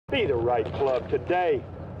Be the right club today.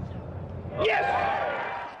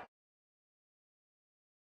 Yes!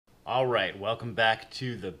 All right, welcome back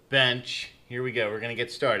to the bench. Here we go, we're gonna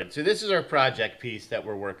get started. So this is our project piece that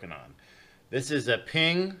we're working on. This is a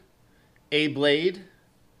Ping A blade.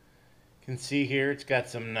 You can see here it's got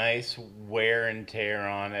some nice wear and tear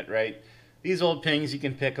on it, right? These old Pings, you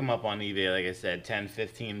can pick them up on eBay, like I said, 10,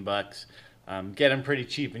 15 bucks. Get them pretty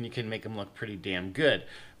cheap and you can make them look pretty damn good.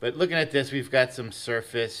 But looking at this, we've got some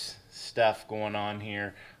surface stuff going on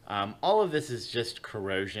here. All of this is just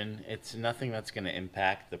corrosion. It's nothing that's going to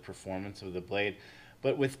impact the performance of the blade.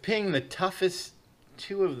 But with Ping, the toughest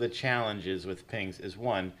two of the challenges with Pings is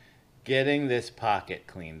one, getting this pocket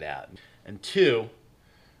cleaned out. And two,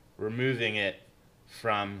 removing it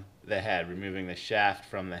from the head, removing the shaft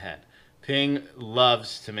from the head. Ping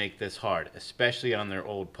loves to make this hard, especially on their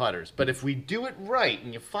old putters. But if we do it right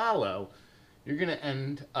and you follow, you're going to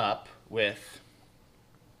end up with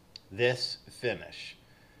this finish.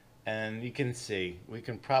 And you can see, we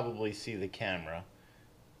can probably see the camera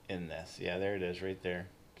in this. Yeah, there it is right there.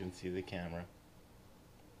 You can see the camera.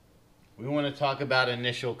 We want to talk about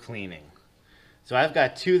initial cleaning. So I've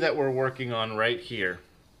got two that we're working on right here.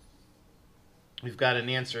 We've got an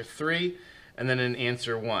Anser 3 and then an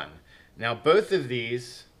Anser 1. Now both of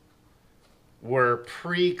these were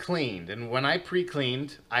pre-cleaned, and when I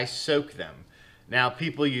pre-cleaned, I soak them. Now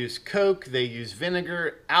people use Coke, they use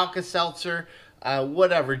vinegar, Alka-Seltzer,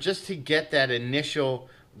 whatever, just to get that initial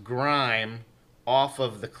grime off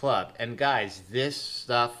of the club. And guys, this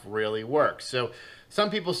stuff really works. So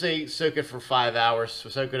some people say soak it for 5 hours, so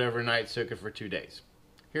soak it overnight, soak it for 2 days.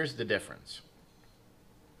 Here's the difference.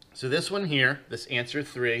 So this one here, this Anser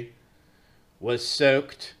 3, was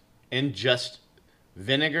soaked in just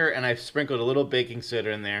vinegar, and I've sprinkled a little baking soda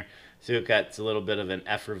in there so it got a little bit of an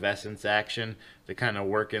effervescence action to kind of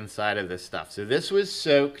work inside of this stuff. So this was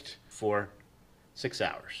soaked for 6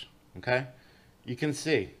 hours, okay? You can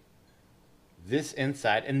see this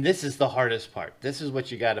inside, and this is the hardest part. This is what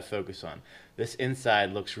you got to focus on. This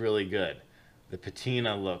inside looks really good. The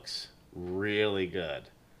patina looks really good,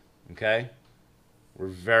 okay? We're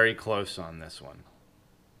very close on this one.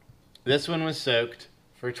 This one was soaked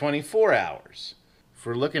for 24 hours. If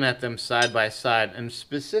we're looking at them side by side and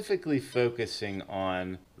specifically focusing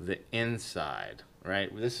on the inside,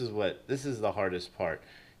 right? This is the hardest part.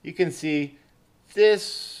 You can see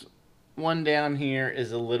this one down here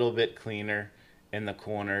is a little bit cleaner in the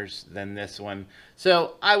corners than this one.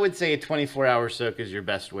 So I would say a 24-hour soak is your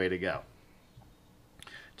best way to go.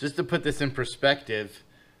 Just to put this in perspective,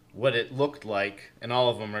 what it looked like, and all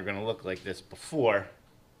of them are going to look like this before.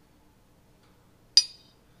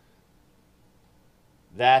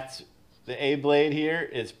 That's the A blade here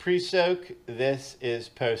is pre-soak, this is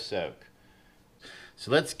post-soak.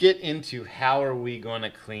 So let's get into how are we going to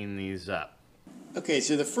clean these up. Okay,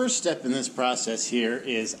 so the first step in this process here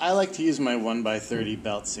is I like to use my 1x30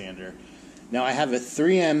 belt sander. Now I have a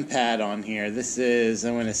 3M pad on here. This is,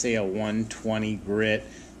 I'm going to say, a 120 grit,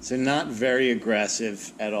 so not very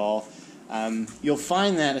aggressive at all. You'll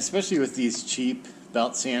find that, especially with these cheap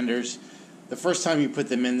belt sanders, the first time you put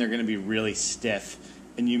them in, they're going to be really stiff.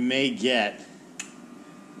 And you may get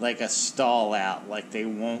like a stall out, like they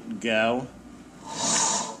won't go.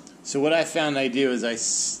 So what I found I do is I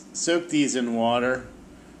soak these in water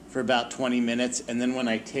for about 20 minutes, and then when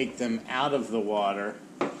I take them out of the water,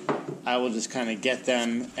 I will just kind of get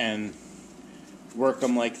them and work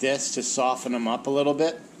them like this to soften them up a little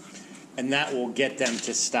bit, and that will get them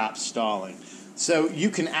to stop stalling. So you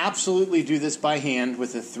can absolutely do this by hand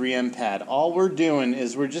with a 3M pad. All we're doing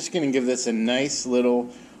is we're just going to give this a nice little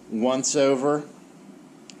once over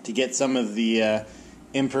to get some of the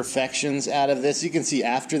imperfections out of this. You can see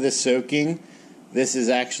after the soaking, this is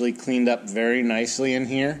actually cleaned up very nicely in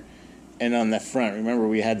here. And on the front, remember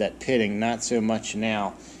we had that pitting, not so much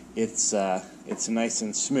now. It's nice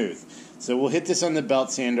and smooth. So we'll hit this on the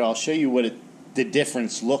belt sander. I'll show you what the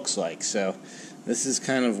difference looks like. So this is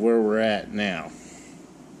kind of where we're at now.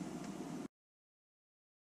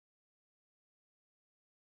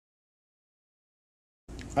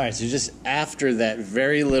 Alright, so just after that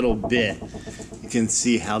very little bit, you can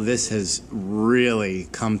see how this has really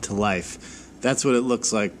come to life. That's what it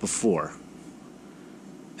looks like before,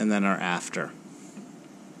 and then our after.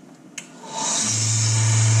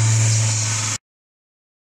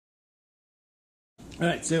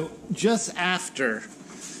 Alright, so just after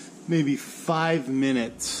maybe 5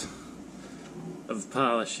 minutes of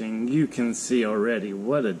polishing, you can see already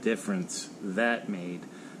what a difference that made.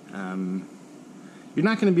 You're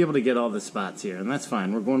not going to be able to get all the spots here, and that's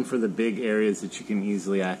fine. We're going for the big areas that you can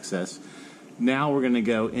easily access. Now we're going to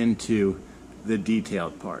go into the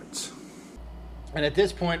detailed parts. And at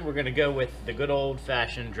this point, we're going to go with the good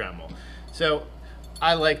old-fashioned Dremel. So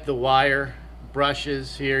I like the wire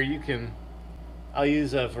brushes here. I'll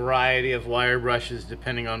use a variety of wire brushes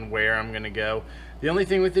depending on where I'm going to go. The only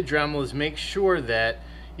thing with the Dremel is make sure that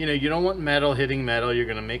you don't want metal hitting metal. You're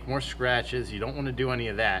going to make more scratches. You don't want to do any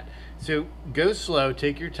of that. So go slow,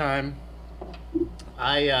 take your time.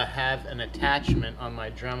 I have an attachment on my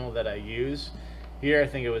Dremel that I use here. I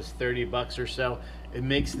think it was 30 bucks or so. It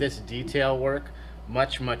makes this detail work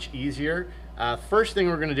much easier. First thing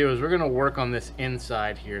we're going to do is we're going to work on this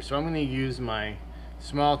inside here. So I'm going to use my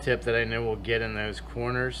small tip that I know will get in those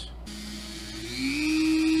corners.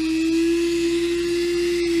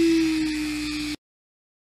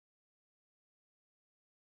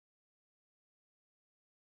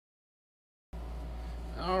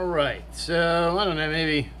 All right, so I don't know,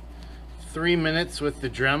 maybe 3 minutes with the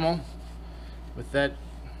Dremel, with that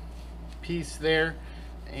piece there,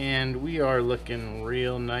 and we are looking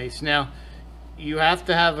real nice. Now, you have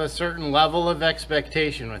to have a certain level of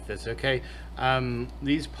expectation with this, okay?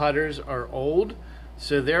 These putters are old,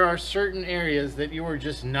 so there are certain areas that you are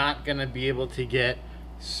just not going to be able to get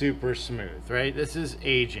super smooth, right? This is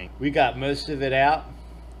aging. We got most of it out.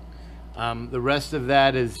 The rest of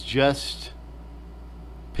that is just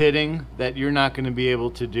pitting that you're not going to be able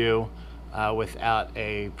to do without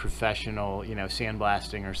a professional,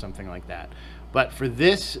 sandblasting or something like that. But for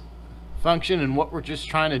this function and what we're just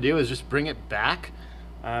trying to do is just bring it back,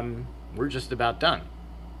 we're just about done.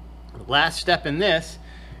 The last step in this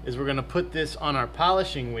is we're going to put this on our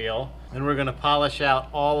polishing wheel, and we're going to polish out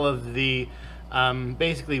all of the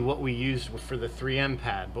basically what we used for the 3M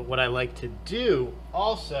pad. But what I like to do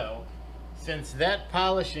also, since that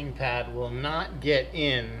polishing pad will not get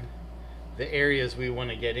in the areas we want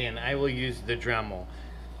to get in, I will use the Dremel,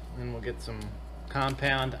 and we'll get some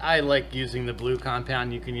compound. I like using the blue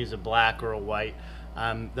compound. You can use a black or a white.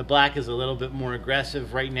 The black is a little bit more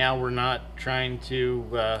aggressive. Right now we're not trying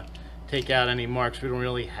to take out any marks. We don't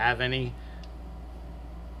really have any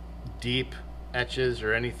deep etches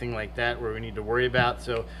or anything like that where we need to worry about,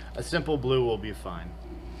 so a simple blue will be fine.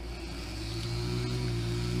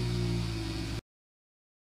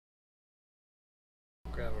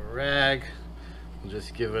 Grab a rag, we'll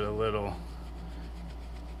just give it a little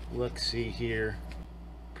look-see here.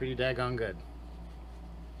 Pretty daggone good.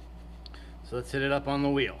 So let's hit it up on the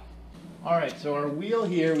wheel. Alright, so our wheel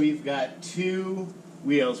here, we've got two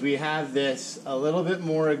wheels. We have this a little bit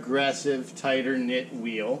more aggressive, tighter knit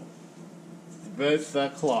wheel, both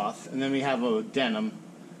cloth, and then we have a denim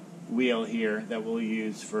wheel here that we'll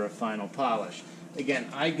use for a final polish. Again,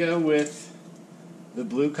 I go with the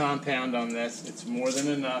blue compound on this. It's more than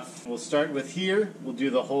enough. We'll start with here. We'll do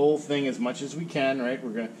the whole thing as much as we can, right?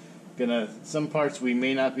 We're gonna some parts we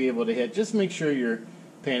may not be able to hit. Just make sure you're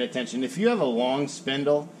paying attention. If you have a long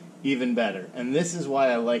spindle, even better. And this is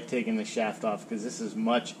why I like taking the shaft off, because this is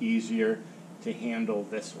much easier to handle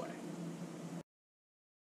this way.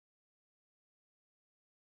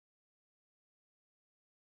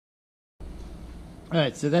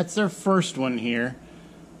 Alright, so that's our first one here.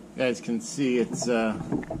 You guys can see it's we're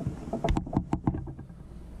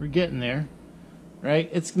getting there, right?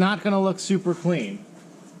 It's not going to look super clean,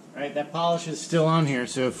 right? That polish is still on here,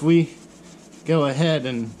 so if we go ahead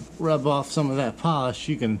and rub off some of that polish,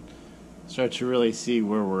 you can start to really see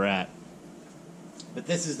where we're at. But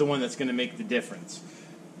this is the one that's going to make the difference.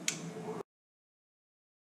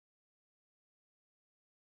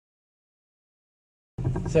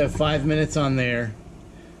 So 5 minutes on there.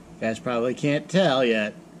 You guys probably can't tell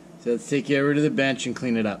yet. So let's take you over to the bench and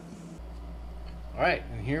clean it up. Alright,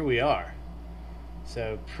 and here we are.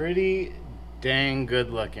 So pretty dang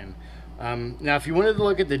good looking. Now if you wanted to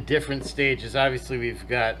look at the different stages, obviously we've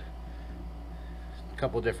got a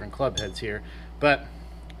couple different club heads here. But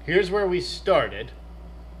here's where we started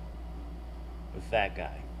with that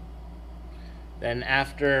guy. Then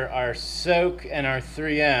after our soak and our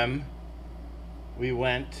 3M, we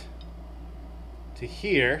went to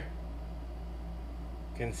here.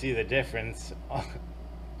 You can see the difference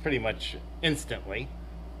pretty much instantly.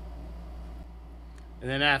 And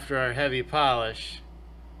then after our heavy polish,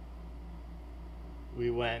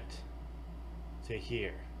 we went to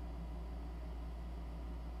here.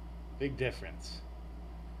 Big difference.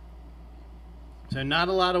 So not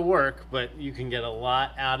a lot of work, but you can get a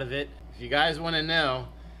lot out of it. If you guys want to know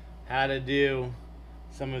how to do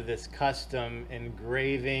some of this custom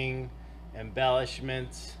engraving,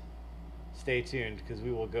 embellishments, stay tuned, because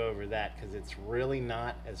we will go over that, because it's really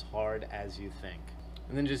not as hard as you think.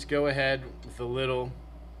 And then just go ahead with a little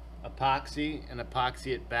epoxy and epoxy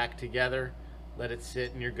it back together, let it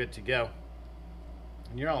sit, and you're good to go.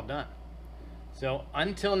 and you're all done. So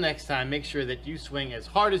until next time, make sure that you swing as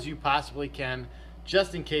hard as you possibly can,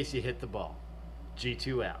 just in case you hit the ball.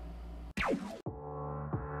 G2 out.